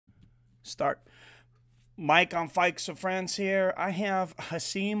Start. Mike on Fikes of Friends here. I have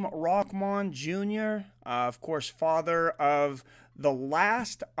Hasim Rahman Jr., of course, father of the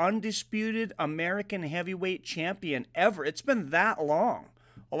last undisputed American heavyweight champion ever. It's been that long.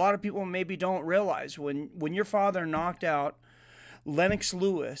 A lot of people maybe don't realize when your father knocked out Lennox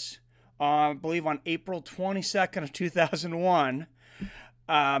Lewis, I believe on April 22nd of 2001,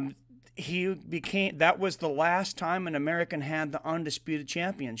 um, he became that was the last time an American had the undisputed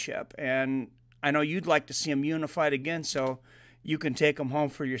championship, and I know you'd like to see him unified again, so you can take him home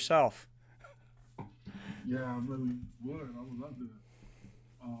for yourself. Yeah, I really would. I would love to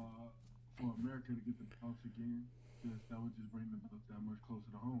for America to get the belts again. Just that would just bring the belts that much closer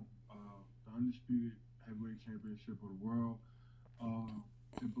to home. The undisputed heavyweight championship of the world. Uh,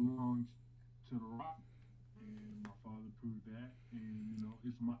 it belongs to the Rock, and my father proved that. And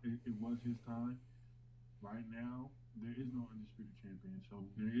it was his time. Right now, there is no undisputed champion. So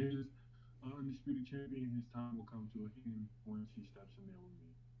there is an undisputed champion. His time will come to an end once he steps in there with me.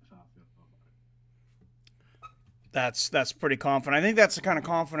 That's how I feel about it. That's pretty confident. I think that's the kind of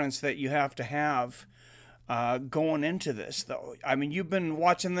confidence that you have to have going into this, though. I mean, you've been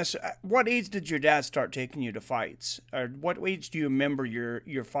watching this. What age did your dad start taking you to fights? Or what age do you remember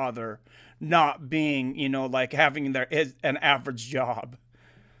your father not being, like having an average job?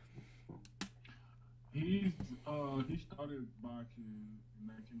 He's he started boxing in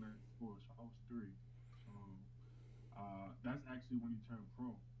 1994, so I was three. So that's actually when he turned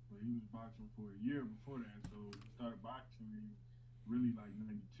pro. But he was boxing for a year before that, so he started boxing really like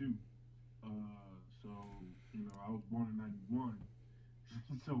 '92. So I was born in '91.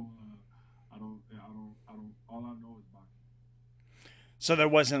 So I don't. All I know is boxing. So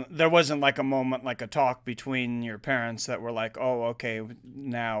there wasn't like a moment, like a talk between your parents that were like, oh, okay,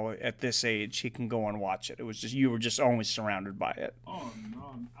 now at this age he can go and watch it. It was just you were just always surrounded by it. Oh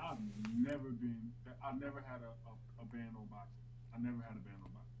no, I've never been. I never had a ban on boxing. I never had a ban on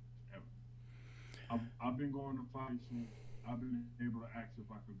boxing ever. I've been going to fights since I've been able to ask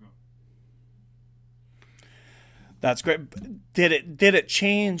if I could go. That's great. Did it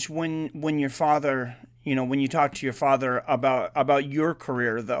change when your father, when you talked to your father about your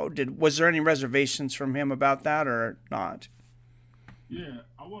career though? Did was there any reservations from him about that or not? Yeah,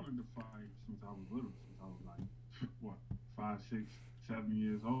 I wanted to fight since I was little. Since I was like what 5, 6, 7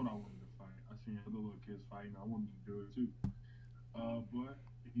 years old, I wanted to fight. I seen other little kids fighting. I wanted to do it too. But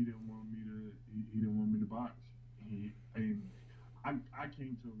he didn't want me to. He didn't want me to box. And I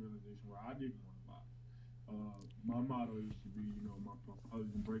came to a realization where I didn't want to box. My motto used to be, my I was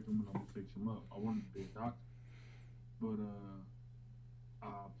gonna break him and I'm gonna fix him up. I wanted to be a doctor, but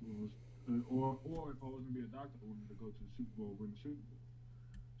I was, or if I was gonna be a doctor, I wanted to go to the Super Bowl, win the Super Bowl.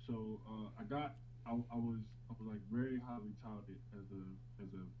 So I was like very highly touted as a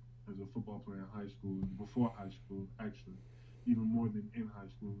as a football player in high school, before high school actually, even more than in high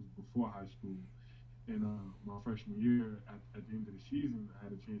school, before high school. And my freshman year, at the end of the season, I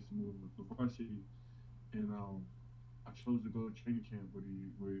had a chance to move to varsity, and I chose to go to training camp with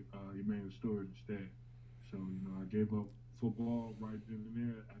Emmanuel Stewart instead. So I gave up football right then and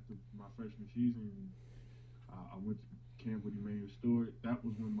there after my freshman season. And, I went to camp with Emmanuel Stewart. That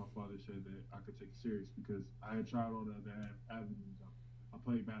was when my father said that I could take it serious because I had tried all the other avenues. I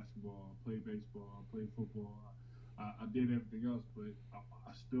played basketball, I played baseball, I played football. I did everything else, but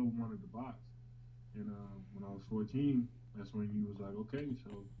I still wanted to box. And when I was 14, that's when he was like, okay,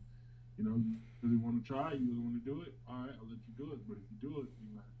 so you really want to try, you really want to do it, all right, I'll let you do it. But if you do it,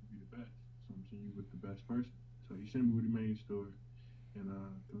 you're gonna have to be the best. So I'm sending you with the best person. So he sent me with the main story, and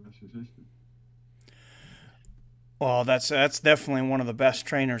that's his history. Well, that's definitely one of the best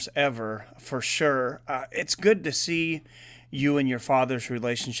trainers ever, for sure. It's good to see you and your father's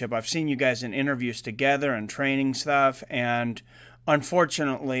relationship. I've seen you guys in interviews together and training stuff, and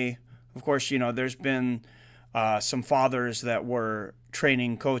unfortunately, of course, there's been some fathers that were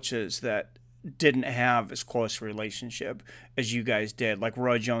training coaches that didn't have as close a relationship as you guys did, like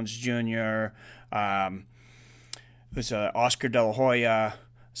Roy Jones Jr., who's Oscar De La Hoya,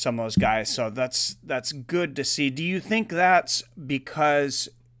 some of those guys. So that's good to see. Do you think that's because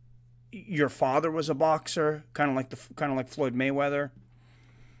your father was a boxer, kind of like Floyd Mayweather?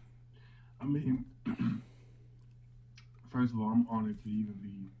 I mean, first of all, I'm honored to even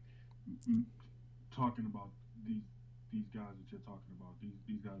be talking about these these guys that you're talking about.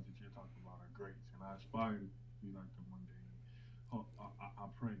 These guys that you're talking about are greats, and I aspire to be like them one day. And I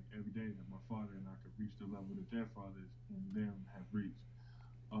pray every day that my father and I could reach the level that their fathers and them have reached.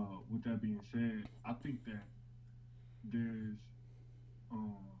 With that being said, I think that there's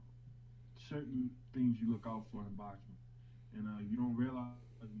um, certain things you look out for in boxing, and you don't realize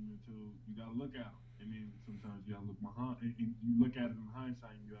them until look at them, and then sometimes you gotta look behind, and you look at it in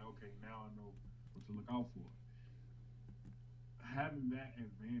hindsight, and you're like, okay, now I know what to look out for. Having that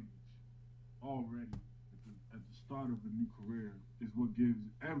advantage already at the start of a new career is what gives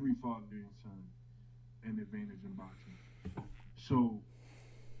every father and son an advantage in boxing. So,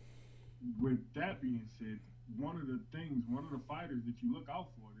 with that being said, one of the fighters that you look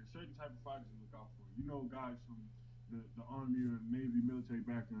out for, there's certain type of fighters you look out for. You know, guys from the Army or Navy military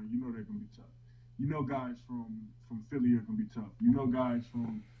background, you know they're gonna be tough. You know, guys from Philly are gonna be tough. You know, guys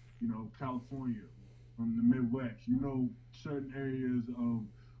from California, from the Midwest. You know, certain areas of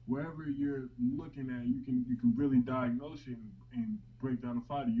wherever you're looking at, you can really diagnose it and break down a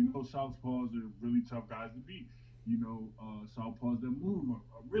fighter. You know, southpaws are really tough guys to beat. You know, southpaws that move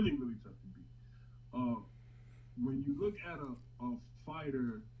are really, really tough to beat. When you look at a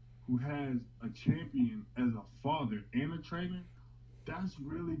fighter who has a champion as a father and a trainer, that's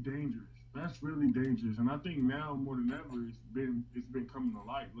really dangerous. That's really dangerous. And I think now more than ever, it's been coming to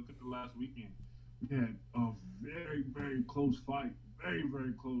light. Look at the last weekend. We had a very, very close fight. Very,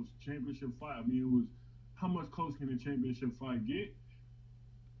 very close championship fight. I mean, it was, how much close can a championship fight get?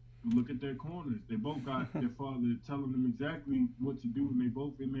 Look at their corners. They both got their father telling them exactly what to do, and they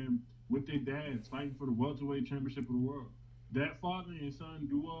both in there with their dads fighting for the welterweight championship of the world. That father and son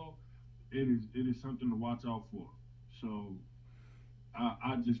duo, it is something to watch out for. So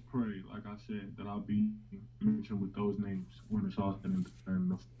I just pray, like I said, that I'll be mentioned with those names when it's all said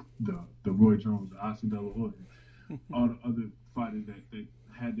and the Roy Jones, the Hasim Rahman Jr, all the other fighters that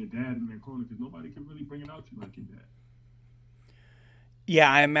had their dad in their corner, because nobody can really bring it out to you like your dad. Yeah,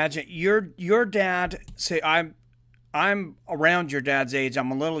 I imagine your dad. Say, I'm around your dad's age.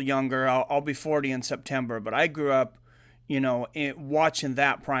 I'm a little younger. I'll be 40 in September. But I grew up, watching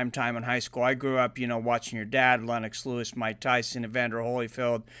that prime time in high school. I grew up, watching your dad, Lennox Lewis, Mike Tyson, Evander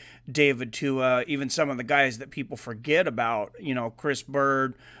Holyfield, David Tua, even some of the guys that people forget about. Chris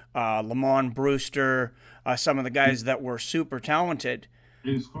Bird, Lamont Brewster, some of the guys that were super talented.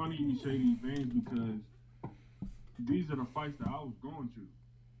 It's funny you say these names because these are the fights that I was going to.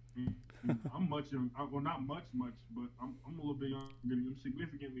 And I'm much young. Well, not much, but I'm a little bit younger than you. I'm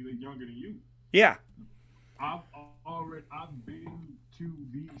significantly younger than you. Yeah. I've been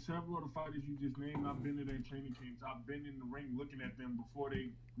to several of the fighters you just named. I've been to their training camps. I've been in the ring looking at them before they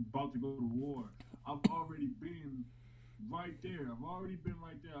about to go to war. I've already been right there. I've already been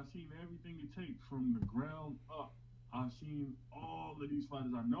right there. I've seen everything it takes from the ground up. I've seen all of these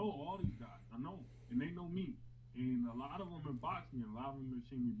fighters. I know all these guys. I know them, and they know me. And a lot of them have boxed me, and a lot of them have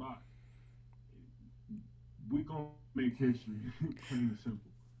seen me box. We're going to make history, plain and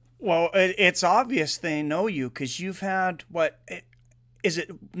simple. Well, it's obvious they know you because you've had, is it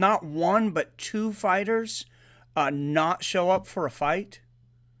not one but two fighters not show up for a fight?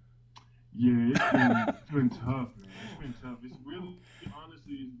 Yeah, it's been tough, man. It's been tough. It's really,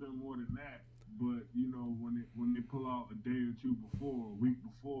 honestly, it's been more than that. But, when they pull out a day or two before, a week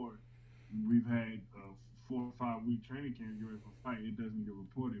before, we've had 4 or 5 week training camp, you're ready for a fight, it doesn't get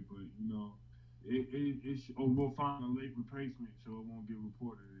reported, but we'll find a late replacement so it won't get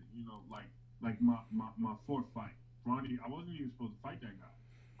reported. Like my fourth fight, Ronnie, I wasn't even supposed to fight that guy.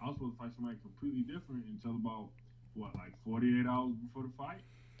 I was supposed to fight somebody completely different until about 48 hours before the fight.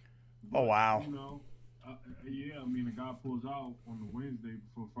 But, oh wow. Yeah, I mean, the guy pulls out on the Wednesday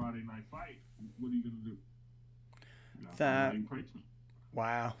before Friday night fight. What are you gonna do?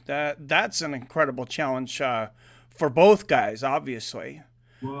 Wow, that's an incredible challenge for both guys, obviously.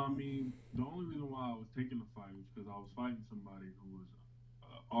 Well, I mean, the only reason why I was taking the fight was because I was fighting somebody who was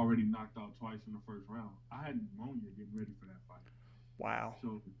already knocked out twice in the first round. I had pneumonia getting ready for that fight. Wow.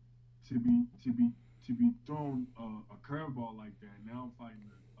 So to be thrown a curveball like that, now I'm fighting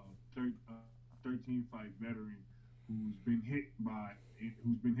a 13 fight veteran who's been hit by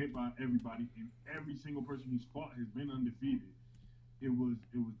everybody, and every single person he's fought has been undefeated. It was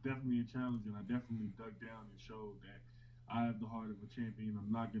definitely a challenge, and I definitely dug down and showed that I have the heart of a champion.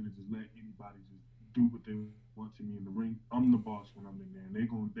 I'm not gonna just let anybody just do what they want to me in the ring. I'm the boss when I'm in there, and they're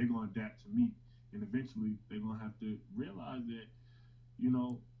gonna adapt to me, and eventually they're gonna have to realize that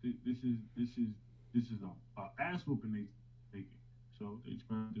this is a ass whooping they taking. So they're just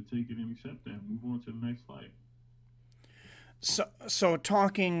gonna have to take it and accept that. Move on to the next fight. So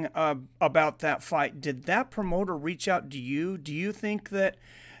talking about that fight, did that promoter reach out to you? Do you think that,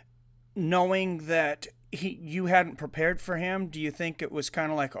 knowing that you hadn't prepared for him, do you think it was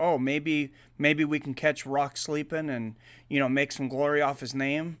kind of like, oh, maybe we can catch Rock sleeping and make some glory off his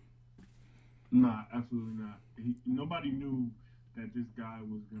name? Nah, absolutely not. Nobody knew that this guy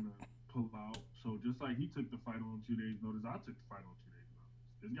was gonna pull out. So just like he took the fight on 2 days' notice, I took the fight on 2 days'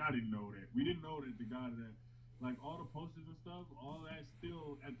 notice. This guy didn't know that. We didn't know that the guy that, like, all the posters and stuff, all that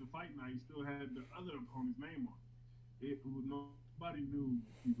still, at the fight night, still had the other opponent's name on it. Nobody knew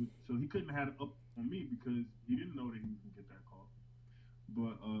he was, so he couldn't have it up on me because he didn't know that he was going to get that call.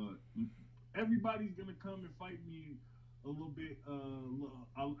 But everybody's going to come and fight me a little bit,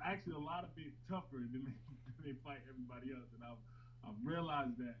 actually a lot of bit tougher than they fight everybody else. And I've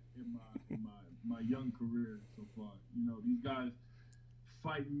realized that in my young career so far. You know, these guys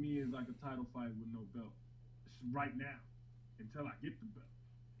fighting me is like a title fight with no belt. It's right now until I get the belt.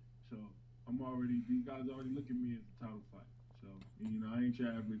 So these guys already look at me as a title fight. So, you know, I ain't your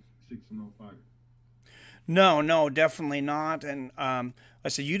average 6-0 fighter. No, definitely not. And I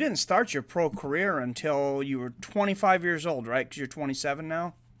said you didn't start your pro career until you were 25 years old, right? Because you're 27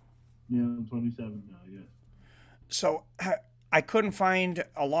 now? Yeah, I'm 27 now, yes. So I couldn't find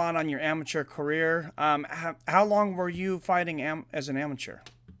a lot on your amateur career. How long were you fighting as an amateur?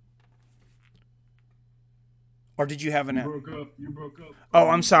 Or did you have an... You broke up. Oh,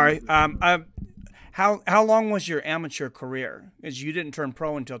 I'm sorry. How long was your amateur career? Because you didn't turn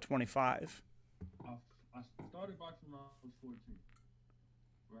pro until 25. I started boxing when I was 14.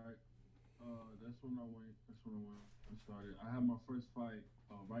 Right? That's when I went. I started. I had my first fight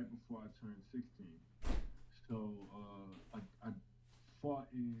right before I turned 16. So I fought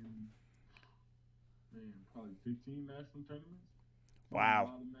in probably 15 national tournaments. Wow.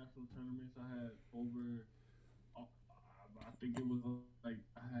 A lot of national tournaments. I had over. I think it was like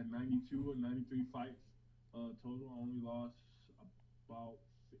I had 92 or 93 fights total. I only lost about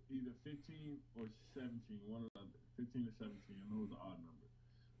either 15 or 17, one or the other. 15 or 17. I know it was an odd number.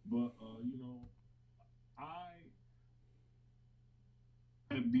 But, you know,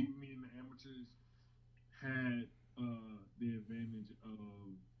 had beaten me in the amateurs, had the advantage of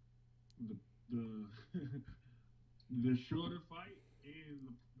the the shorter fight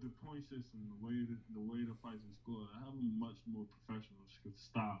and the point system, the way the fights are scored. I have a much more professional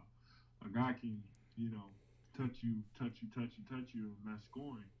style. A guy can, you know, touch you, and not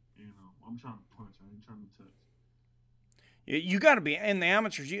scoring. You know, I'm trying to punch. I ain't trying to touch. You got to be in the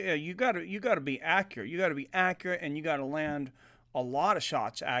amateurs. You got to be accurate. You got to be accurate, and you got to land a lot of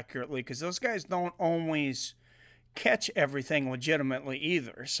shots accurately because those guys don't always catch everything legitimately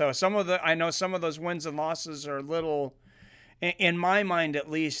either. So I know some of those wins and losses are a little, in my mind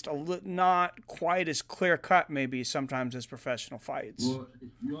at least, not quite as clear cut maybe sometimes as professional fights. Well,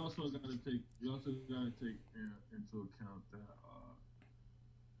 you also got to take into account that.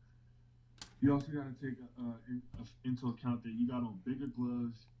 You also got to take into account that you got on bigger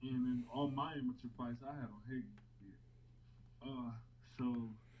gloves, and in all my amateur fights, I had on headgear.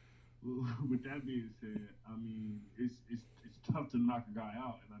 So, with that being said, I mean, it's tough to knock a guy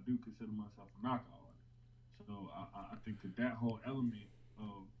out, and I do consider myself a knockout artist. So, I think that whole element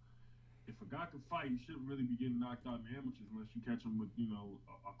of if a guy can fight, you shouldn't really be getting knocked out in the amateurs unless you catch him with, you know,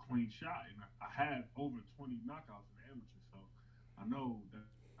 a clean shot. And I had over 20 knockouts in the amateurs, so I know that.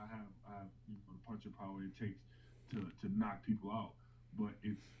 I have you know, the punching power it takes to knock people out, but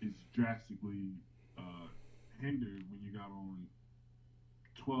it's drastically hindered when you got on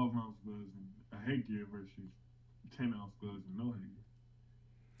 12-ounce gloves and a headgear versus 10-ounce gloves and no headgear.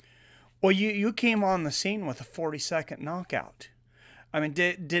 Well, you came on the scene with a 40-second knockout. I mean,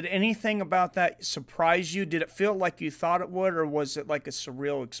 did anything about that surprise you? Did it feel like you thought it would, or was it like a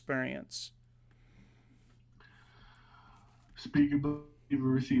surreal experience? Speaking of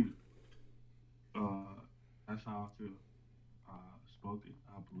receive it. That's how I feel. I spoke it,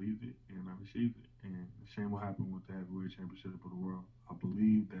 I believed it, and I received it. And the same will happen with the heavyweight championship of the world. I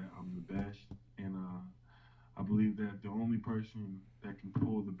believe that I'm the best, and I believe that the only person that can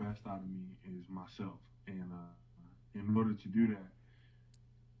pull the best out of me is myself. And in order to do that,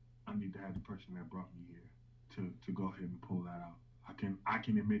 I need to have the person that brought me here to go ahead and pull that out. I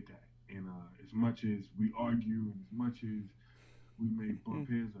can admit that. And as much as we argue, and as much as we may bump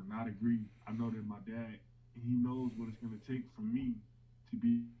heads or not agree, I know that my dad, he knows what it's going to take for me to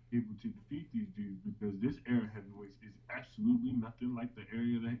be able to defeat these dudes, because this era heavyweights is absolutely nothing like the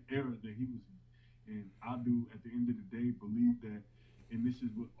era that he was in. And I do, at the end of the day, believe that, and this is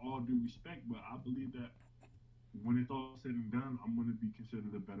with all due respect, but I believe that when it's all said and done, I'm going to be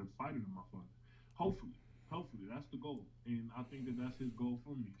considered a better fighter than my father. Hopefully, that's the goal, and I think that that's his goal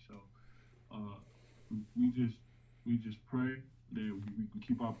for me. So we just pray that we can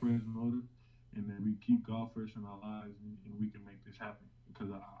keep our prayers in order, and that we keep God first in our lives, and we can make this happen.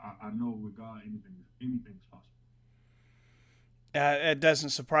 Because I know with God, anything is possible. It doesn't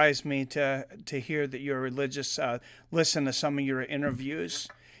surprise me to hear that you're religious. Listen to some of your interviews.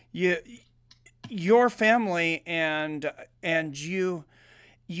 Your family and you,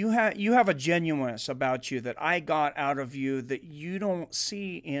 you have a genuineness about you that I got out of you that you don't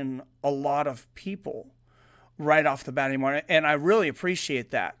see in a lot of people right off the bat anymore, and I really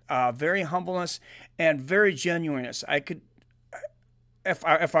appreciate that. Very humbleness and very genuineness. I could,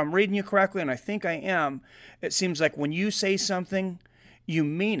 if I'm reading you correctly, and I think I am, it seems like when you say something, you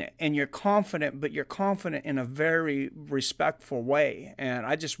mean it, and you're confident, but you're confident in a very respectful way. And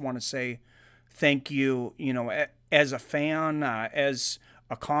I just want to say thank you. As a fan, as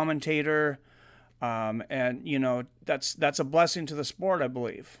a commentator, and that's a blessing to the sport, I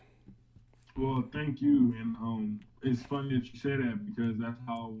believe. Well, thank you, and it's funny that you say that because that's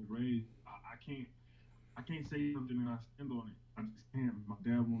how I was raised. I can't say something and I stand on it. I just can't. My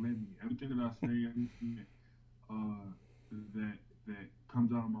dad won't let me. Everything that I say, everything uh, that that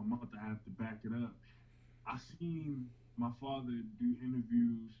comes out of my mouth, I have to back it up. I seen my father do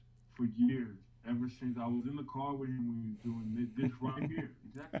interviews for years, ever since I was in the car with him when he was doing this right here.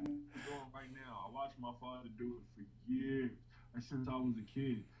 Exactly what we're doing right now. I watched my father do it for years. And since I was a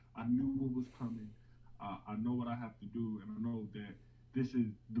kid, I knew what was coming. I know what I have to do, and I know that this is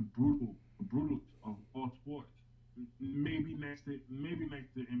the brutal of all sports. Maybe next to MMA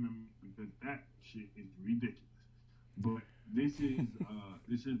because that shit is ridiculous. But this is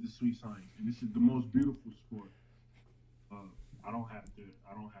the sweet science, and this is the most beautiful sport. I don't have to.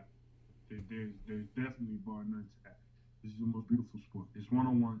 I don't have. There's definitely bar none to that. This is the most beautiful sport. It's one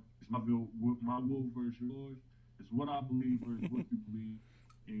on one. It's my will versus yours. It's what I believe versus what you believe,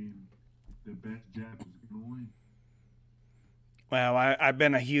 and the best jab is gonna win. Well, I've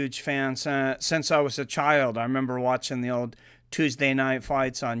been a huge fan since I was a child. I remember watching the old Tuesday night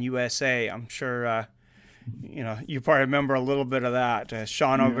fights on USA. I'm sure you probably remember a little bit of that.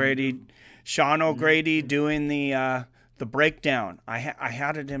 Sean O'Grady doing the breakdown. I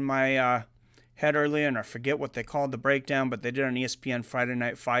had it in my head earlier, and I forget what they called the breakdown, but they did on ESPN Friday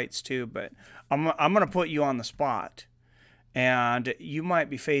Night Fights too. But I'm gonna put you on the spot, and you might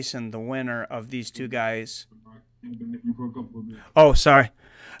be facing the winner of these two guys. You broke up a little bit. Oh, sorry.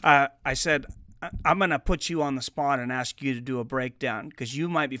 I said I'm going to put you on the spot and ask you to do a breakdown because you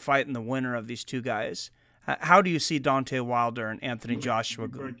might be fighting the winner of these two guys. How do you see Deontay Wilder and Anthony Joshua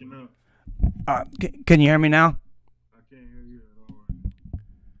going? Breaking up. Can you hear me now? I can't hear you at all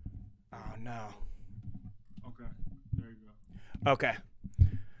right Oh, no. now. Okay, there you go. Okay.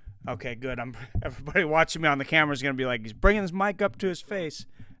 Okay, good. Everybody watching me on the camera is going to be like, he's bringing his mic up to his face.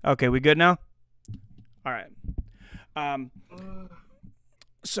 Okay, we good now? All right.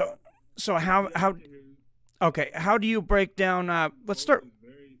 So how okay, how do you break down let's start.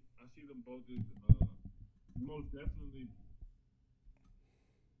 I see them both as most definitely.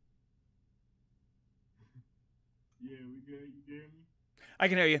 Yeah, we good. You hear me? I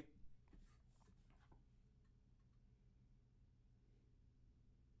can hear you.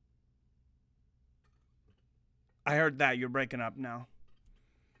 I heard that. You're breaking up now.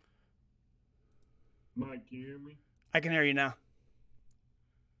 Mike, can you hear me? I can hear you now.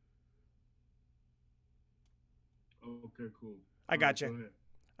 Oh, okay, cool. I got Go you.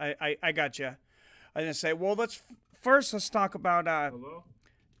 ahead. I got you. I was gonna say, well, let's talk about. Hello?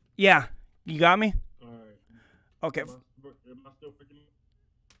 Yeah, you got me. All right. Okay. Am I still picking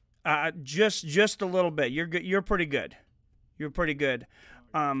Just a little bit. You're good. You're pretty good. You're pretty good.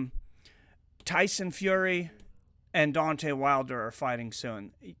 Tyson Fury and Deontay Wilder are fighting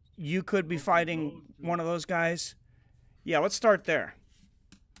soon. You could be fighting one of those guys. Yeah, let's start there.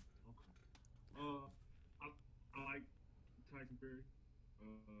 I like Tyson Fury.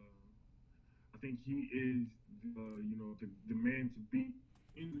 I think he is, the man to beat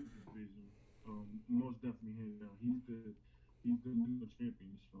in the division. Most definitely hands down. He's the new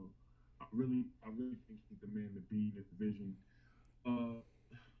champion. So I really think he's the man to beat in the division. Uh,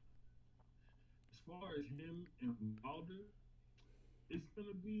 as far as him and Wilder, it's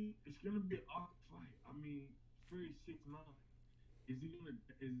gonna be an awkward fight. I mean, Fury's 6'9". Is he gonna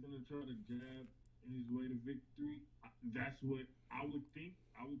try to jab his way to victory? That's what I would think.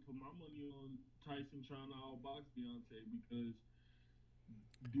 I would put my money on Tyson trying to outbox Deontay because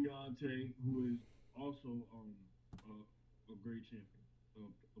Deontay, who is also a great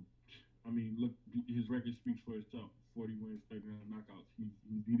champion. I mean, look, his record speaks for itself. 40 wins, 39 knockouts. He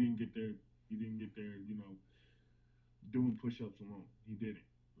didn't get there. He didn't get there. Doing push-ups alone. He did it.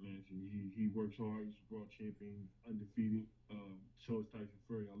 Man, he works hard. He's a world champion, undefeated. So is Tyson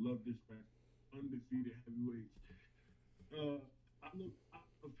Fury. I love this match. Undefeated heavyweights. Going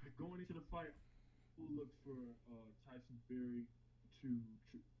into the fight. I will look for Tyson Fury to,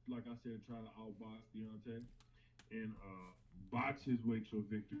 like I said, try to outbox Deontay and box his way to a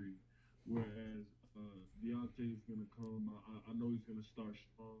victory. Whereas Deontay's gonna come. I know he's gonna start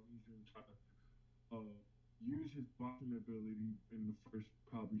strong. He's gonna try to uh, use his boxing ability in the first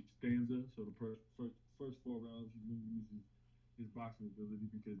probably stanza. So the first 4 rounds, he's gonna use his boxing ability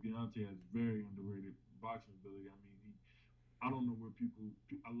because Deontay has very underrated boxing ability. I mean, I don't know where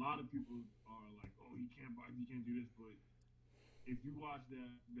a lot of people are like, oh, he can't box, he can't do this. But if you watch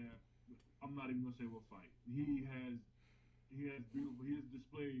that, I'm not even gonna say what fight. He has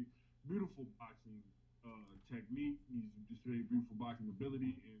displayed beautiful boxing technique. He's displayed beautiful boxing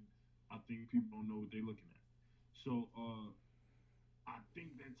ability, and I think people don't know what they're looking at. So I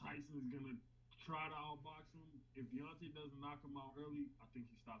think that Tyson is gonna try to outbox him. If Deontay doesn't knock him out early, I think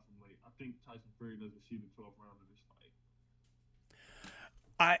he stops him late. I think Tyson Fury doesn't see the 12th round of this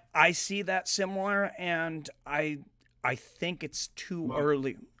fight. I see that similar, and I think it's too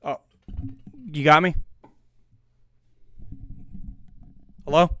early. Oh, you got me?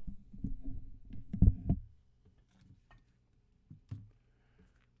 Hello?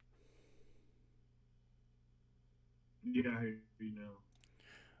 Yeah, I hear you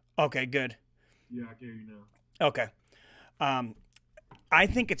now. Okay, good. Yeah, I can hear you now. Okay. I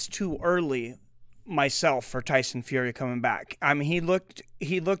think it's too early myself for Tyson Fury coming back. I mean,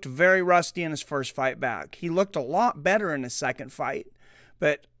 he looked very rusty in his first fight back. He looked a lot better in his second fight,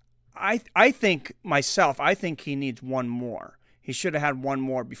 but I think myself, I think he needs one more. He should have had one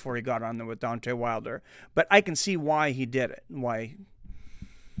more before he got on there with Deontay Wilder. But I can see why he did it. Why?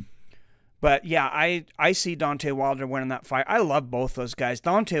 But yeah, I see Deontay Wilder winning that fight. I love both those guys.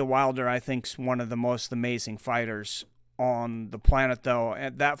 Deontay Wilder, I think, is one of the most amazing fighters on the planet, though.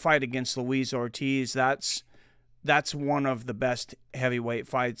 And that fight against Luis Ortiz, that's one of the best heavyweight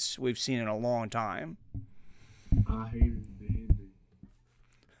fights we've seen in a long time. I hated the ending.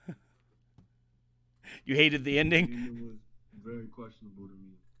 You hated the ending? The ending was very questionable to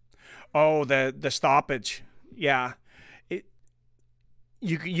me. Oh, the stoppage. Yeah.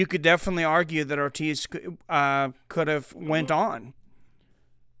 You could definitely argue that Ortiz could have went on.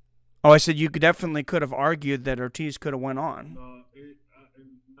 Oh, I said you could have argued that Ortiz could have went on. No,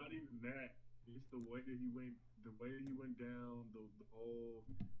 not even that. It's the way that he went down. The whole,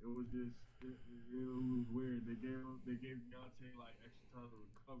 it was just, it was weird. They gave Deontay like extra time to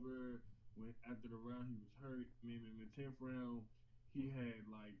recover. When after the round he was hurt, and then in the 10th round he had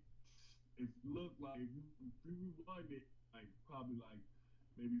like, it looked like if you rewind it like probably like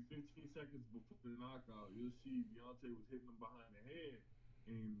maybe 15 seconds before the knockout, you'll see Deontay was hitting him behind the head,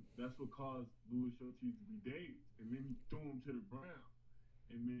 and that's what caused Luis Ortiz to be dazed. And then he threw him to the ground,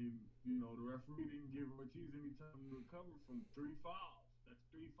 and then the referee didn't give Ortiz any time to recover from 3 fouls. That's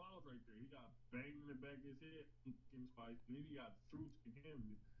 3 fouls right there. He got banged in the back of his head twice, and then he got through to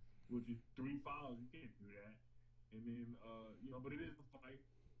him, which is 3 fouls. You can't do that. And then but it is a fight.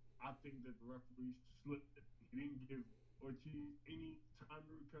 I think that the referee slipped it. He didn't give Ortiz any time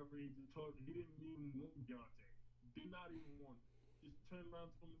to recover. He didn't even want Deontay. Did not even want it. Just turned around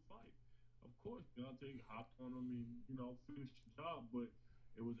to him to fight. Of course, Deontay hopped on him and finished the job, but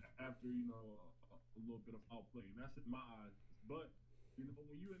it was after a little bit of foul play, and that's in my eyes. But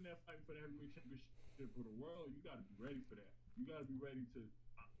when you're in there fighting for the heavyweight championship for the world, you got to be ready for that. You got to be ready to.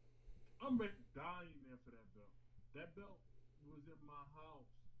 I'm ready to die in there for that belt. That belt was in my house.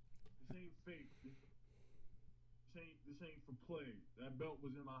 This ain't fake. This ain't for play. That belt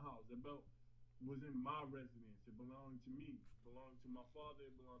was in my house. That belt was in my residence. It belonged to me. It belonged to my father.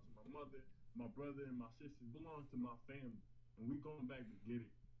 It belonged to my mother, my brother, and my sister. It belonged to my family. And we going back to get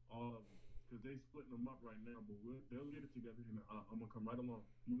it, all of them. Because they splitting them up right now, but they'll get it together, and I'm going to come right along.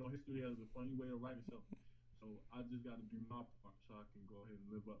 History has a funny way of writing itself. So I just got to do my part so I can go ahead and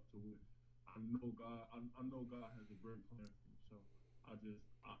live up to it. I know God has a great plan for me. So I just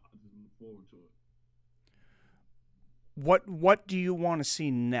look forward to it. What do you want to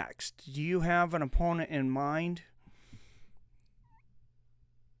see next? Do you have an opponent in mind?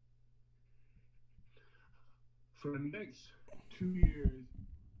 For the next 2 years,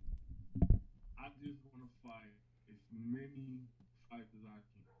 I just want to fight as many fights as I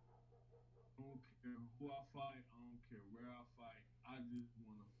can. I don't care who I fight. I don't care where I fight. I just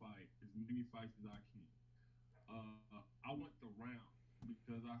want to fight as many fights as I can. I want the round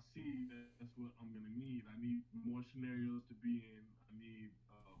because I see that's what I'm gonna need. I need more scenarios to be in. I need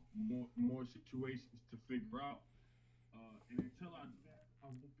more situations to figure out. And until I do that,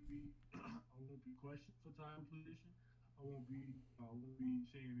 I won't be questioned for title position. I won't be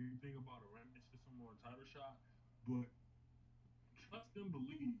saying anything about a rematch system or a title shot. But trust and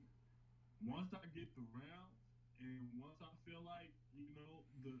believe. Once I get the round, and once I feel like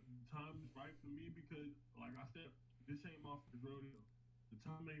the time is right for me, because like I said, this ain't my first rodeo. The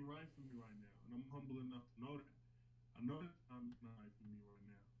time ain't right for me right now, and I'm humble enough to know that. I know the time is not right for me right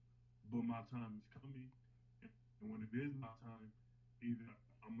now, but my time is coming, and when it is my time, either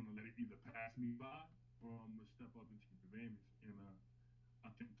I'm gonna let it either pass me by or I'm gonna step up and take advantage. And I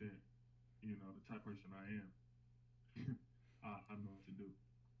think that the type of person I am, I know what to do.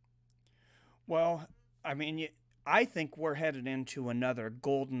 Well, I mean, I think we're headed into another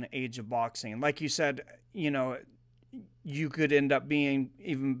golden age of boxing. And like you said, you could end up being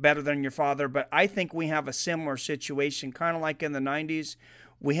even better than your father. But I think we have a similar situation, kind of like in the '90s.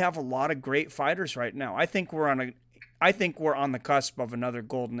 We have a lot of great fighters right now. I think we're on the cusp of another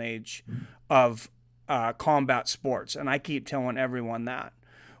golden age of combat sports, and I keep telling everyone that.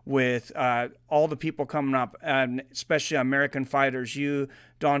 With all the people coming up, and especially American fighters,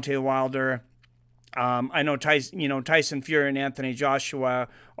 Deontay Wilder. I know Tyson Fury and Anthony Joshua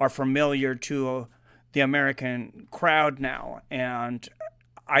are familiar to the American crowd now, and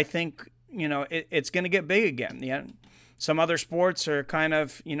I think it's going to get big again. Yeah, some other sports are kind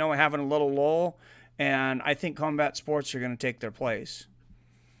of having a little lull, and I think combat sports are going to take their place.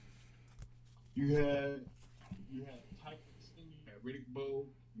 You had Tyson, you had Riddick Bowe,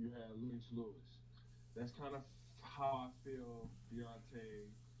 you had Lewis. That's kind of how I feel Deontay,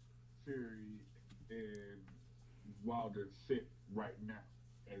 Fury, and Wilder fit right now.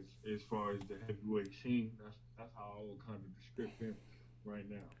 As far as the heavyweight scene, that's how I would kind of describe him right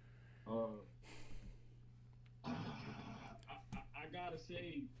now. I gotta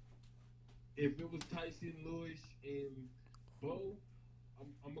say, if it was Tyson, Lewis, and Bowe,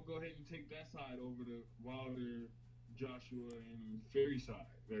 I'm gonna go ahead and take that side over the Wilder, Joshua, and Fury side.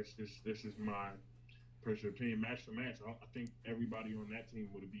 That's just my personal opinion. Match to match, I think everybody on that team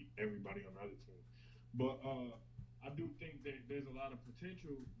would have beat everybody on the other team. But I do think that there's a lot of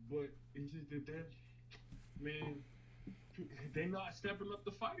potential, but it's just that they're not stepping up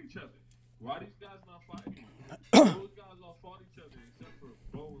to fight each other. Why these guys not fighting? Those guys all fought each other except for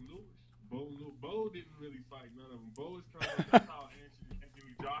Bowe and Lewis. Bowe didn't really fight none of them. Bowe is that's how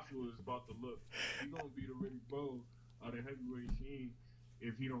Anthony Joshua is about to look. He's gonna be the Riddick Bowe of the heavyweight scene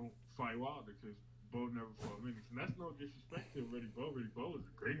if he don't fight Wilder, because Bowe never fought Lennox. And that's no disrespect to Riddick Bowe. Riddick Bowe is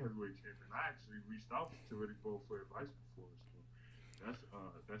a great heavyweight champion. I actually reached out to Riddick Bowe for advice before. So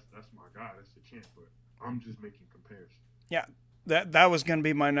that's my guy. That's the champ. But I'm just making comparisons. Yeah. That was going to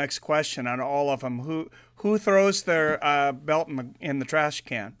be my next question on all of them. Who throws their belt in the trash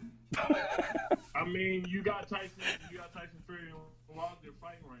can? I mean, you got Tyson Fury and Wilder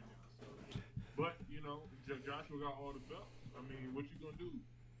fighting right now. So, but Joshua got all the belts. I mean, what you gonna do?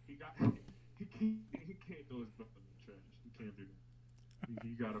 He can't throw his belt in the trash. He can't do that. He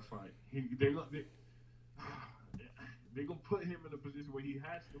gotta fight. They're gonna put him in a position where he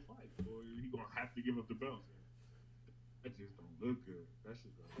has to fight, or he gonna have to give up the belts. That just don't look good. That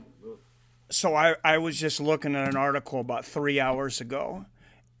just don't look. So I was just looking at an article about 3 hours ago,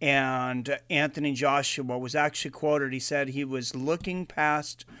 and Anthony Joshua was actually quoted. He said he was looking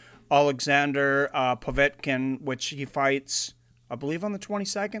past Alexander Povetkin, which he fights, I believe, on the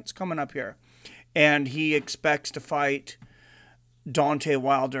 22nd. It's coming up here. And he expects to fight Deontay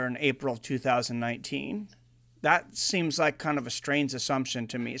Wilder in April of 2019. That seems like kind of a strange assumption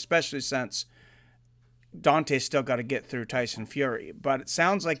to me, especially since Dante's still got to get through Tyson Fury, but it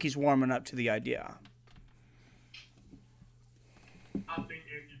sounds like he's warming up to the idea. I think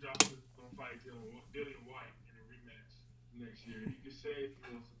Anthony Joshua is going to fight Dillian White in a rematch next year. He can say if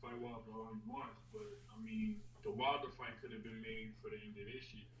he wants to fight Wilder all he wants, but I mean, the Wilder fight could have been made for the end of this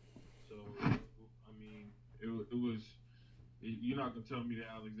year. So, I mean, it was. You're not going to tell me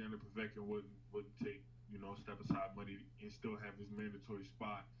that Alexander Povetkin wouldn't take step aside money and still have his mandatory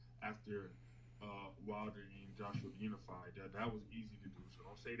spot after Wilder and Joshua unified. That was easy to do, so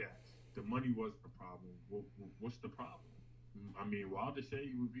don't say that. The money wasn't the problem. What's the problem? I mean, Wilder said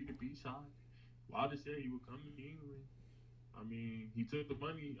he would be the B-side. Wilder said he would come to England. I mean, he took the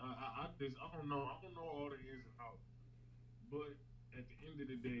money. I don't know all the ins and outs. But at the end of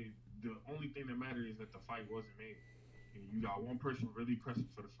the day, the only thing that matters is that the fight wasn't made. And you got one person really pressing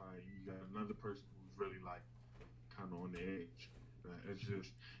for the fight, and you got another person who's really kind of on the edge.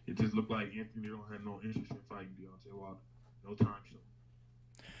 It just looked like Anthony don't have no interest in fighting Deontay Wilder. No time soon.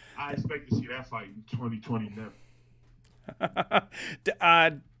 I expect to see that fight in 2020 never.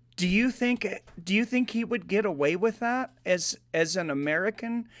 Do you think he would get away with that as an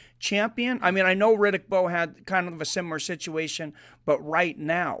American champion? I mean, I know Riddick Bowe had kind of a similar situation, but right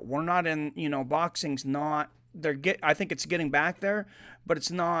now we're not in. Boxing's not. I think it's getting back there, but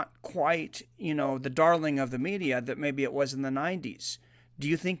it's not quite, the darling of the media that maybe it was in the 90s. Do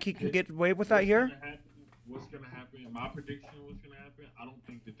you think he can get away with that here? what's gonna happen. My prediction of what's gonna happen. I don't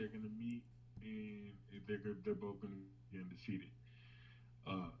think that they're gonna meet, and they're both gonna be undefeated.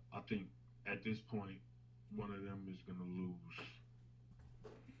 I think at this point, one of them is gonna lose.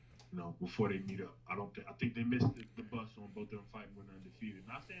 Before they meet up. I don't think. I think they missed the bus on both of them fighting when they're undefeated.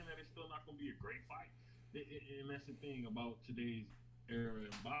 Not saying that it's still not gonna be a great fight. And that's the thing about today's era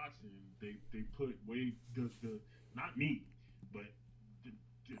in boxing. They put way the not me, but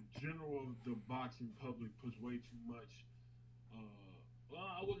the general the boxing public puts way too much. Well,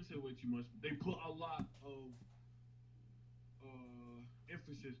 I wouldn't say way too much. But they put a lot of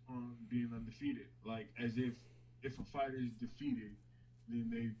emphasis on being undefeated, like as if a fighter is defeated,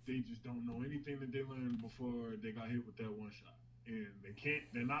 then they just don't know anything that they learned before they got hit with that one shot, and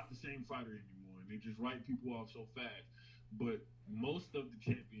they're not the same fighter anymore, and they just write people off so fast. But most of the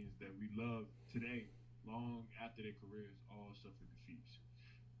champions that we love today, long after their careers, all suffered defeats.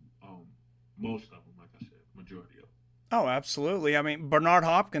 Most of them, like I said, majority of them. Oh, absolutely. I mean, Bernard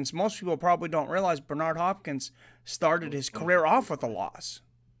Hopkins, most people probably don't realize Bernard Hopkins started his career off with a loss.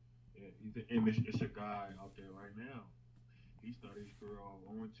 Yeah, and it's a guy out there right now. He started his career off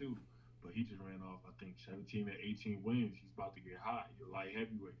 0-2, but he just ran off, I think, 17 or 18 wins. He's about to get hot. He's a light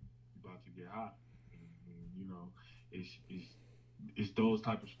heavyweight. He's about to get hot. And it's those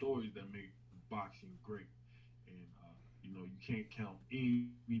type of stories that make boxing great. And, you can't count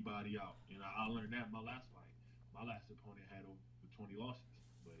anybody out. And I learned that in my last fight. My last opponent had over 20 losses,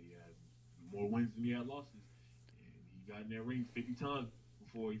 but he had more wins than he had losses. And he got in that ring 50 times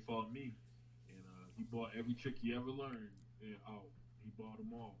before he fought me. And he brought every trick he ever learned out. He brought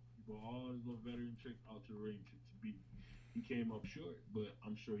them all. He brought all his little veteran tricks out to the ring to beat me. He came up short, but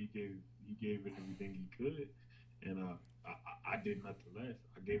I'm sure he gave it everything he could. And I did nothing less.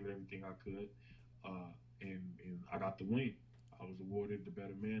 I gave it everything I could. And I got the win. I was awarded the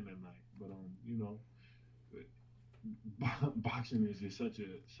better man that night. But boxing is just such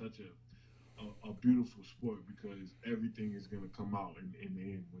a beautiful sport because everything is gonna come out in the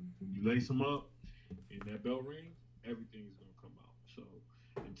end. When you lace them up in that bell ring, everything is gonna come out. So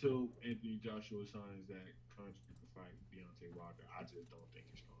until Anthony Joshua signs that contract to fight Deontay Wilder, I just don't think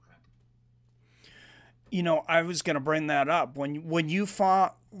it's gonna happen. I was gonna bring that up when you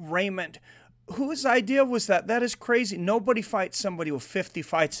fought Raymond. Whose idea was that? That is crazy. Nobody fights somebody with 50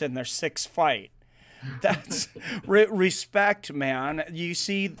 fights in their sixth fight. That's respect, man. You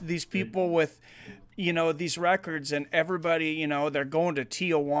see these people with, these records, and everybody, they're going to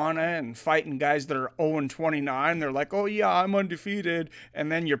Tijuana and fighting guys that are 0-29. They're like, oh, yeah, I'm undefeated.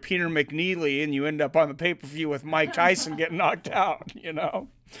 And then you're Peter McNeely, and you end up on the pay-per-view with Mike Tyson getting knocked out, Yeah,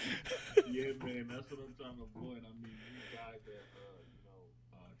 man, that's what I'm trying to avoid. I mean, these guys that,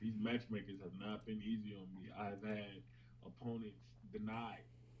 these matchmakers have not been easy on me. I've had opponents denied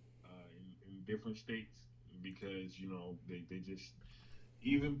in different states because they just,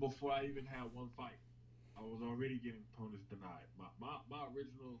 even before I even had one fight, I was already getting opponents denied. My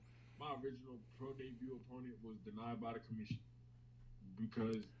original pro debut opponent was denied by the commission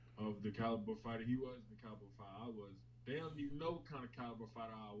because of the caliber fighter he was, the caliber fighter I was. They don't even know what kind of caliber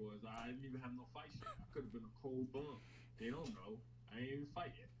fighter I was. I didn't even have no fight shit. I could have been a cold bum. They don't know. I ain't even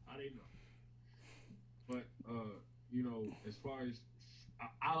fight yet. How they know? But as far as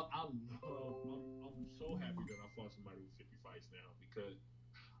I'm so happy that I fought somebody with 50 fights now because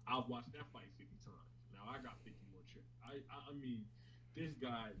I've watched that fight 50 times. Now I got 50 more tricks. I mean, this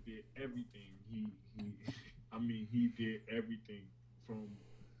guy did everything. He did everything from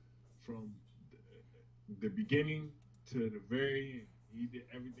the beginning to the very end. He did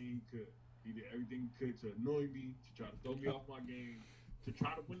everything he could. He did everything he could to annoy me, to try to throw me off my game, to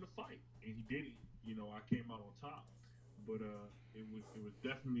try to win the fight, and he did it. I came out on top. But it was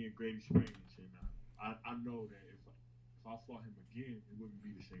definitely a great experience, and I know that if I fought him again, it wouldn't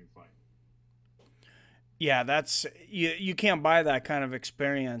be the same fight. Yeah, that's you can't buy that kind of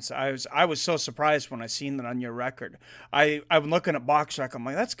experience. I was so surprised when I seen that on your record. I'm looking at BoxRec. I'm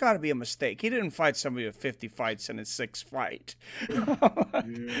like, that's got to be a mistake. He didn't fight somebody with 50 fights in his sixth fight. yeah.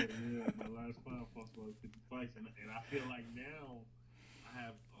 My last fight I fought somebody with 50 fights, and I feel like now I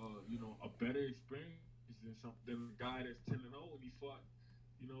have a better experience than a guy that's 10-0 and he fought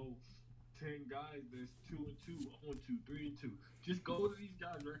 10 guys that's 2-2, 0-2, 3-2. Just go to these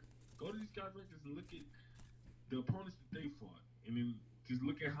guys' records. Go to these guys' records and look at the opponents that they fought, and then just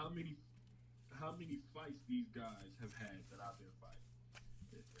look at how many fights these guys have had that I've been fighting.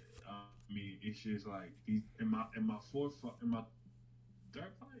 I mean, it's just like in my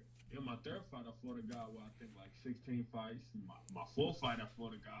third fight. In my third fight, I fought a guy with I think like 16 fights. In my fourth fight, I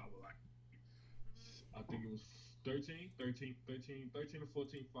fought a guy with like I think it was 13 or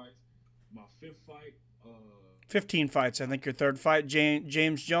 14 fights. My fifth fight, Uh, 15 fights. I think your third fight,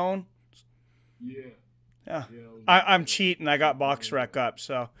 James Jones. yeah, Yeah. yeah. It was I'm cheating. I got box rec up,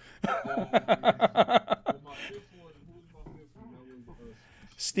 so. yeah. Well, my fifth one. Who was my fifth one?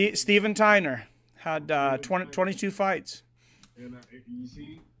 That was Steven Tyner had Steven 22 fights. And you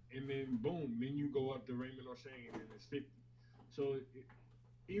see, and then boom, then you go up to Raymond O'Shea, and it's 50. So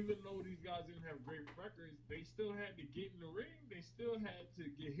even though these guys didn't have great records, they still had to get in the ring. They still had to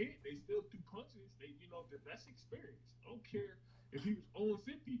get hit. They still threw punches. That's experience. I don't care if he was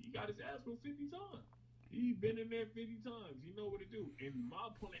 0-50. He got his ass for 50 times. He been in there 50 times. He know what to do. And my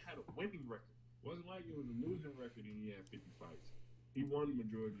opponent had a winning record. It wasn't like it was a losing record and he had 50 fights. He won the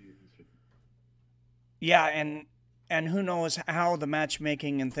majority of his 50. Yeah, and who knows how the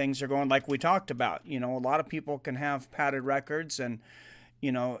matchmaking and things are going, like we talked about. You know, a lot of people can have padded records, and,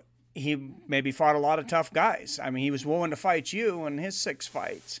 you know, he maybe fought a lot of tough guys. I mean, he was willing to fight you in his 6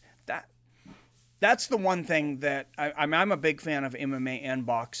 fights. That's the one thing that I'm a big fan of MMA and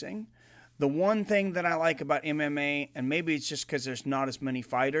boxing. The one thing that I like about MMA, and maybe it's just because there's not as many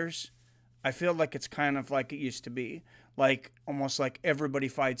fighters, I feel like it's kind of like it used to be. Like, almost like everybody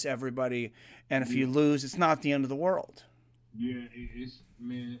fights everybody, and if you lose, it's not the end of the world. Yeah, it's,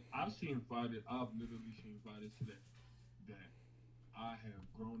 man, I've literally seen fighters that I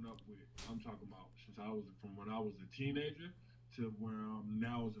have grown up with. I'm talking about from when I was a teenager to where I'm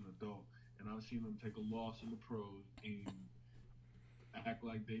now as an adult. And I've seen them take a loss in the pros and act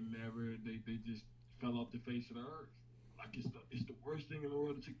like they just fell off the face of the earth. Like it's the worst thing in the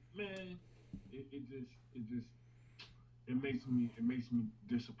world to take. Man, it makes me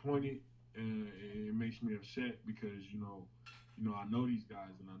disappointed, and it makes me upset because I know these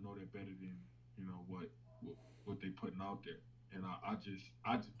guys and I know they're better than what they putting out there. And I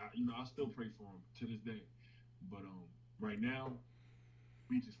still pray for them to this day. But right now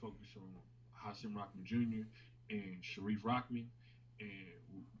we just focus on Hasim Rahman Jr. and Sharif Rahman,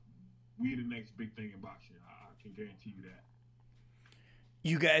 and we the next big thing in boxing. I can guarantee you that.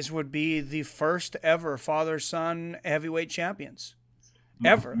 You guys would be the first ever father-son heavyweight champions.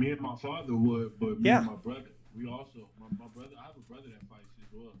 Ever. Me and my father would, but me and my brother, we also, my brother, I have a brother that fights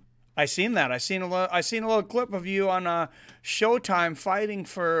as well. I seen that. I seen a little clip of you on Showtime fighting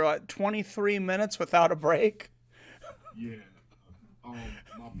for 23 minutes without a break. Yeah.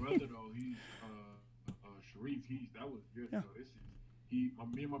 My brother though, he's Sharif. That was good. Yeah. So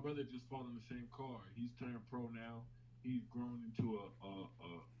me and my brother just fought on the same card. He's turned pro now. He's grown into a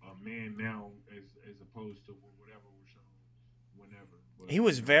man now, as opposed to whatever was shown whenever. But, he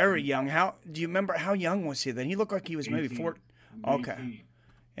was very young. How do you remember? How young was he then? He looked like he was 18, maybe 4. Okay.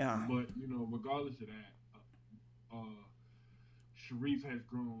 Yeah. But regardless of that, Sharif has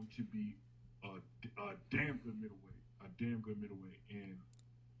grown to be a damn good middleweight, and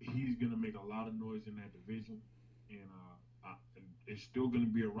he's gonna make a lot of noise in that division, and it's still gonna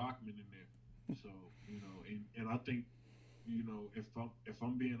be a Rockman in there. So and I think if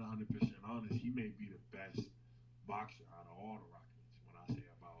I'm being 100% honest, he may be the best boxer out of all the Rockmans. When I say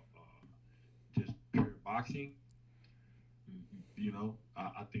about just pure boxing,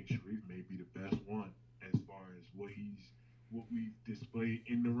 I think Sharif may be the best one as far as what we've displayed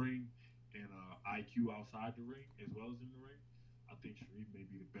in the ring and IQ outside the ring as well as in the ring. I think Sharif may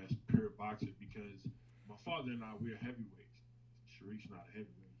be the best pure boxer because my father and I, we're heavyweights. Sharif's not a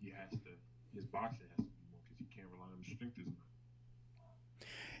heavyweight. His boxing has to be more because he can't rely on the strength as much.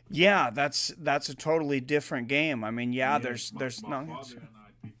 Yeah, that's a totally different game. I mean, there's my no. father and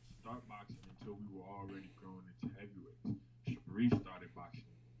I didn't start boxing until we were already growing into heavyweights. Sharif started boxing.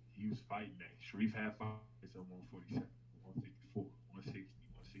 He was fighting that. Sharif had fights at 147, 154, 160,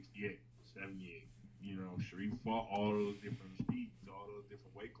 168, 78. Sharif fought all those different speeds, all those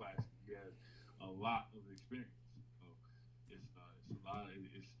different weight classes. He has a lot of experience. So it's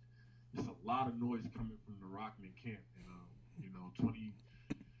a lot of noise coming from the Rockman camp. And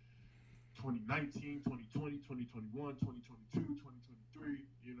 2019, 2020, 2021, 2022, 2023.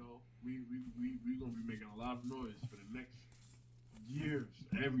 We gonna be making a lot of noise for the next years.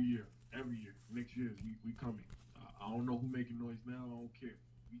 Every year. Next year we coming. I don't know who making noise now. I don't care.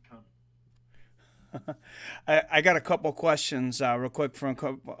 We coming. I got a couple questions real quick from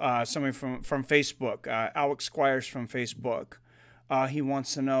somebody from Facebook. Alex Squires from Facebook. He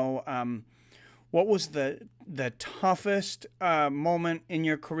wants to know what was the toughest moment in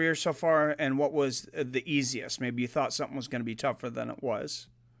your career so far, and what was the easiest? Maybe you thought something was going to be tougher than it was.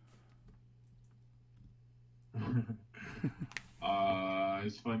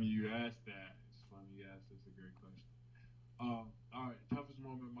 It's funny you asked that. That's a great question. All right, toughest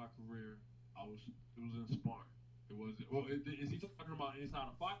moment in my career. It was in sparring. It wasn't. Well, is he talking about inside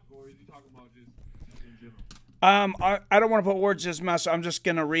a fight, or is he talking about just in general? I don't want to put words in his mouth, so I'm just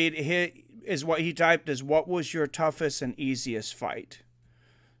going to read. Is what he typed is, what was your toughest and easiest fight?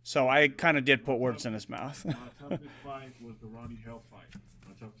 So I kind of did put words in his mouth. My toughest fight was the Ronnie Hell fight.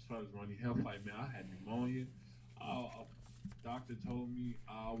 My toughest fight was the Ronnie Hell fight, man. I had pneumonia. Doctor told me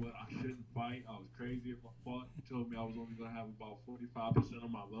I shouldn't fight. I was crazy if I fought. He told me I was only going to have about 45% of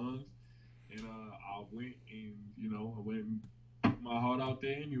my lungs. And I went and, I went and put my heart out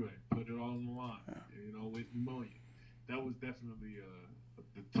there anyway. Put it all on the line, with pneumonia. That was definitely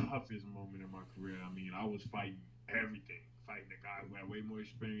the toughest moment in my career. I mean, I was fighting everything. Fighting a guy who had way more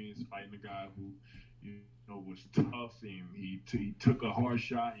experience. Fighting a guy who, was tough. And he took a hard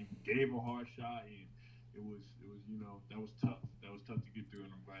shot and gave a hard shot. And it was that was tough. That was tough to get through.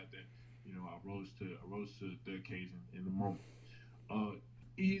 And I'm glad that, I rose to the occasion in the moment.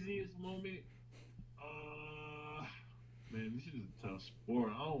 Easiest moment, man, this is a tough sport.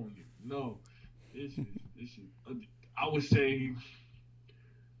 I don't even know. This is. I would say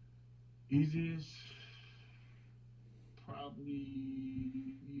easiest,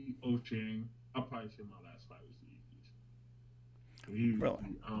 probably Ochang. I'll probably say my last fight was the easiest.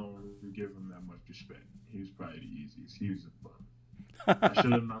 Really? I don't really give him that much respect. He was probably the easiest. He was a bum. I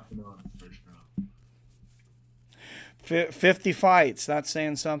should have knocked him out in the first round. 50 fights. That's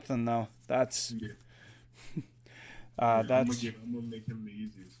saying something, though. That's I'm that's. gonna make him the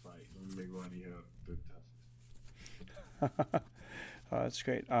easiest fight. I'm gonna make Ronnie the toughest. That's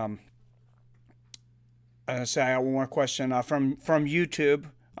great. I say I have one more question from YouTube.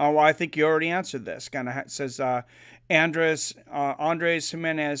 Oh, well, I think you already answered this. Kind of says Andres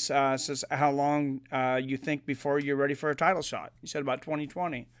Jimenez says, how long you think before you're ready for a title shot? You said about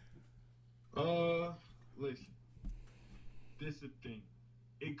 2020. Listen. This is the thing.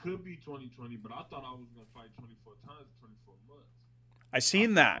 It could be 2020, but I thought I was going to fight 24 times in 24 months. I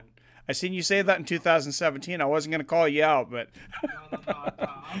seen that. I seen you say that in 2017. I wasn't going to call you out, but... No.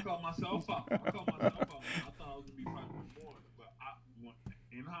 I called myself out. I thought I was going to be fighting more. But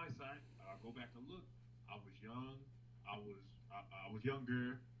in hindsight, I go back and look. I was young. I was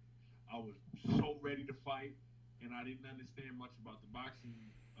younger. I was so ready to fight, and I didn't understand much about the boxing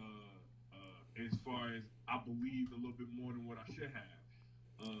as far as I believed a little bit more than what I should have.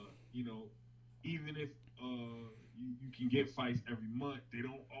 Even if you can get fights every month, they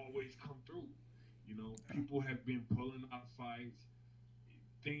don't always come through. People have been pulling out fights.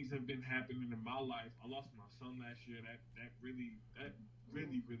 Things have been happening in my life. I lost my son last year. That really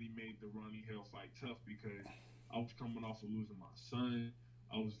made the Ronnie Hale fight tough because I was coming off of losing my son.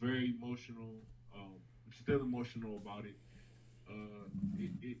 I was very emotional. I'm still emotional about it.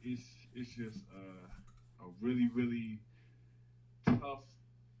 It's just a really, really tough.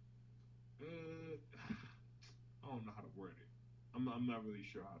 I don't know how to word it. I'm not really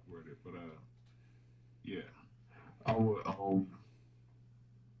sure how to word it, but yeah, I would.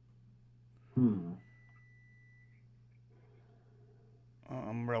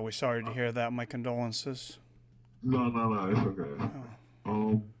 I'm really sorry to hear that. My condolences. No, it's okay.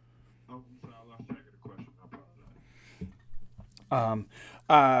 I'm sorry, I lost track of the question. I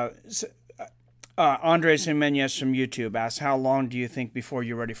apologize. Andres Jimenez from YouTube asks, how long do you think before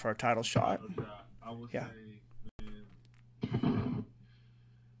you're ready for a title shot? I would say, man,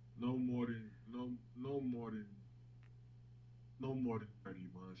 no more than 30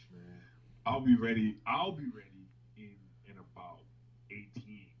 months, man. I'll be ready in about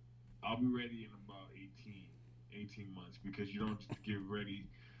 18. I'll be ready in about 18 months because you don't just get ready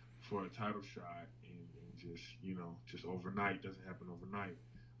for a title shot and just overnight. Doesn't happen overnight.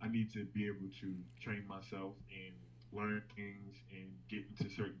 I need to be able to train myself and learn things and get into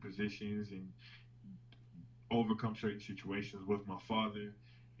certain positions and overcome certain situations with my father.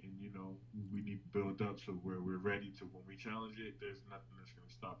 And, we need to build up so we're ready to, when we challenge it, there's nothing that's going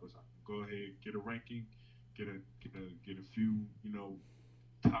to stop us. I can go ahead, get a ranking, get a few,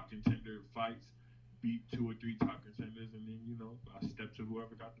 top contender fights, beat 2 or 3 top contenders, and then, I step to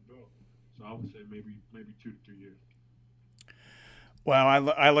whoever got the belt. So I would say maybe 2 to 3 years. Well,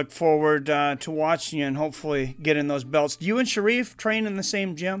 I look forward to watching you and hopefully getting those belts. Do you and Sharif train in the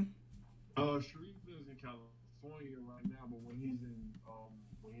same gym? Sharif lives in California right now, but when he's in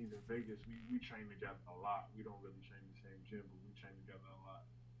Vegas, we train together a lot. We don't really train in the same gym, but we train together a lot.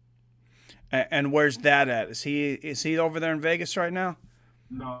 And where's that at? Is he over there in Vegas right now?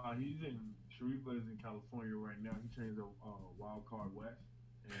 No, Sharif lives in California right now. He trains at Wild Card West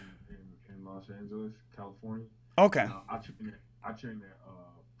in Los Angeles, California. Okay. I train at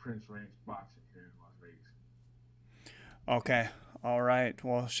Prince Ranch Boxing here in Las Vegas. Okay. All right.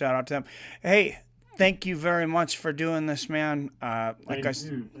 Well, shout out to them. Hey, thank you very much for doing this, man. Thank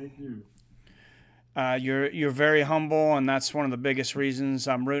you. You're very humble, and that's one of the biggest reasons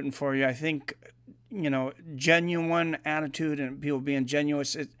I'm rooting for you. I think, genuine attitude and people being genuine,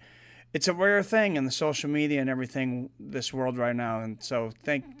 it's a rare thing in the social media and everything this world right now. And so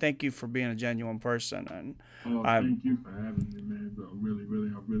thank you for being a genuine person. And thank you for having me, man.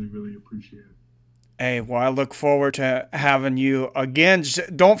 I really appreciate it. Hey, well, I look forward to having you again.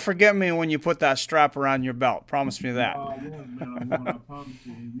 Just don't forget me when you put that strap around your belt. Promise me that. I won't, man. I won't. I promise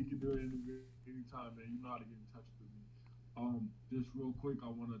you. We can do it anytime, man. You know how to get in touch with me. Just real quick, I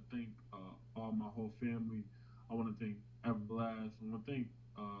want to thank all my whole family. I want to thank Everlast. I want to thank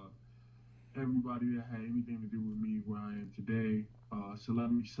everybody that had anything to do with me where I am today.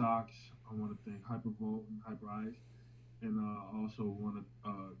 Celebrity Socks. I want to thank Hypervolt and Hyper Ice. And I also want to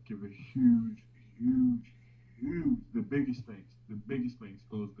give a huge, the biggest thanks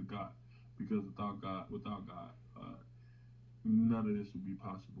goes to God, because without God, none of this would be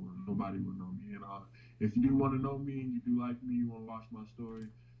possible, and nobody would know me. And if you do want to know me and you do like me, you want to watch my story,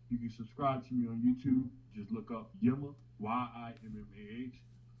 you can subscribe to me on YouTube. Just look up Yimma, YIMMAH,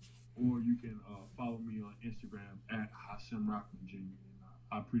 or you can follow me on Instagram at Hasim Rahman Jr.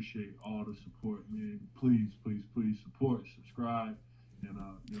 I appreciate all the support, man. Please support, subscribe, and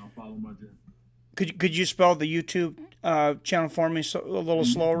follow my journey. Could you spell the YouTube channel for me a little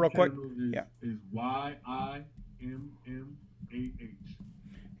slower, real quick? Yeah, is YIMMAH,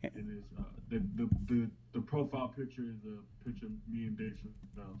 and it's the profile picture is a picture of me and Dave Chappelle.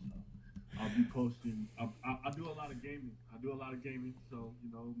 So I'll be posting. I do a lot of gaming. So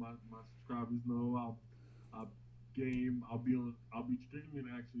my subscribers know I'll game. I'll be streaming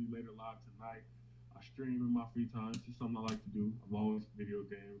actually later live tonight. I stream in my free time. It's just something I like to do. I'm always video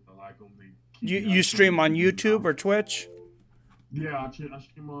games. I like them. You stream on YouTube or Twitch? Yeah, I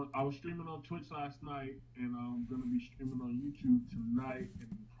stream on. I was streaming on Twitch last night, and I'm gonna be streaming on YouTube tonight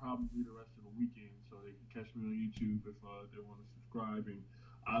and probably the rest of the weekend, so they can catch me on YouTube if they want to subscribe. And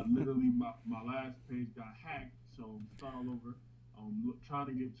I literally my last page got hacked, so I'm starting all over. I'm trying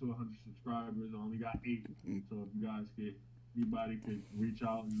to get to 100 subscribers. I only got 8, so if you guys anybody could reach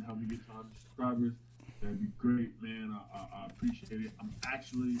out and help me get to 100 subscribers, that'd be great, man. I appreciate it. I'm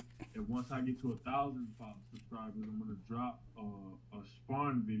actually, and once I get to 1,000 subscribers, I'm gonna drop a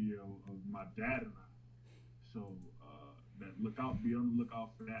sparring video of my dad and I. So be on the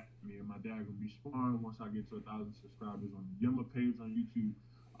lookout for that. Me and my dad gonna be sparring. Once I get to 1,000 subscribers on the Yimma page on YouTube,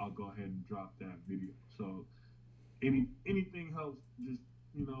 I'll go ahead and drop that video. So anything helps. Just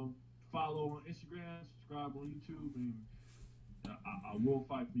follow on Instagram, subscribe on YouTube, and I will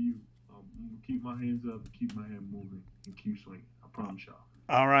fight for you. I'm gonna keep my hands up, keep my hand moving, and keep swinging. I promise y'all.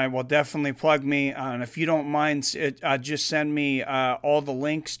 All right, well, definitely plug me, and if you don't mind, just send me all the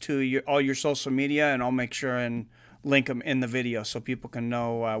links to all your social media, and I'll make sure and link them in the video so people can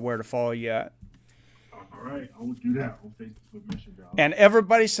know where to follow you at. All right, I will do that on Facebook Messenger. And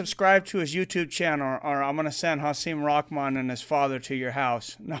everybody subscribe to his YouTube channel, or I'm going to send Hasim Rahman and his father to your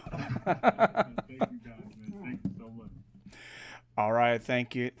house. No. Thank you, guys, man. Thank you so much. All right,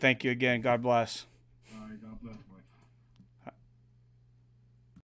 thank you. Thank you again. God bless. All right, God bless, Mike.